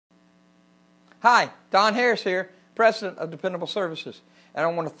Hi, Don Harris here, President of Dependable Services, and I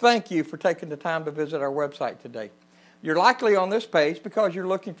want to thank you for taking the time to visit our website today. You're likely on this page because you're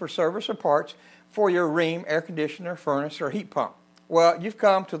looking for service or parts for your Rheem air conditioner, furnace, or heat pump. Well, you've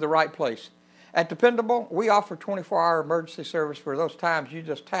come to the right place. At Dependable, we offer 24-hour emergency service for those times you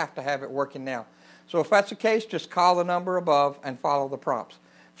just have to have it working now. So if that's the case, just call the number above and follow the prompts.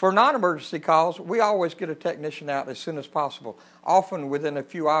 For non-emergency calls, we always get a technician out as soon as possible, often within a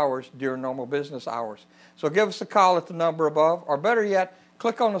few hours during normal business hours. So give us a call at the number above, or better yet,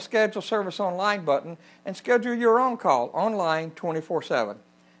 click on the Schedule Service Online button and schedule your own call online 24/7.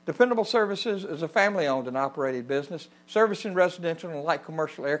 Dependable Services is a family-owned and operated business, servicing residential and light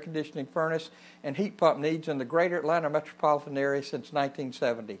commercial air conditioning, furnace, and heat pump needs in the greater Atlanta metropolitan area since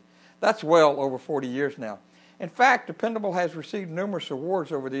 1970. That's well over 40 years now. In fact, Dependable has received numerous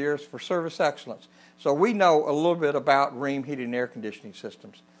awards over the years for service excellence, so we know a little bit about Rheem heating and air conditioning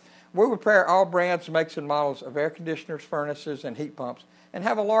systems. We repair all brands, makes, and models of air conditioners, furnaces, and heat pumps, and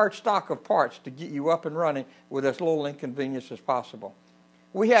have a large stock of parts to get you up and running with as little inconvenience as possible.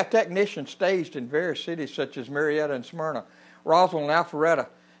 We have technicians staged in various cities such as Marietta and Smyrna, Roswell and Alpharetta,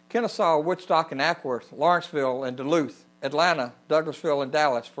 Kennesaw, Woodstock, and Ackworth, Lawrenceville and Duluth, Atlanta, Douglasville, and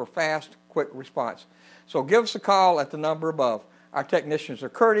Dallas for fast, quick response. So give us a call at the number above. Our technicians are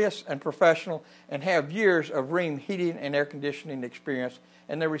courteous and professional and have years of Rheem heating and air conditioning experience,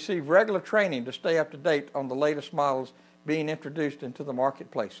 and they receive regular training to stay up to date on the latest models being introduced into the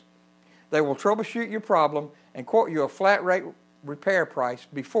marketplace. They will troubleshoot your problem and quote you a flat rate repair price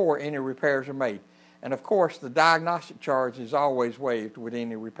before any repairs are made. And of course, the diagnostic charge is always waived with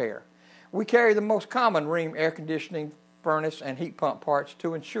any repair. We carry the most common Rheem air conditioning, furnace, and heat pump parts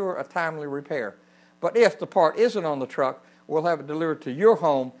to ensure a timely repair. But if the part isn't on the truck, we'll have it delivered to your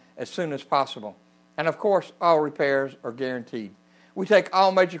home as soon as possible. And of course, all repairs are guaranteed. We take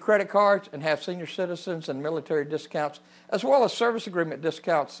all major credit cards and have senior citizens and military discounts, as well as service agreement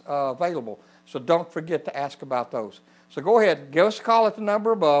discounts available. So don't forget to ask about those. So go ahead, give us a call at the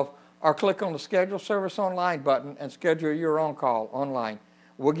number above, or click on the Schedule Service Online button and schedule your own call online.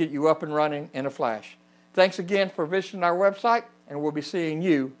 We'll get you up and running in a flash. Thanks again for visiting our website, and we'll be seeing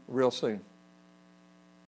you real soon.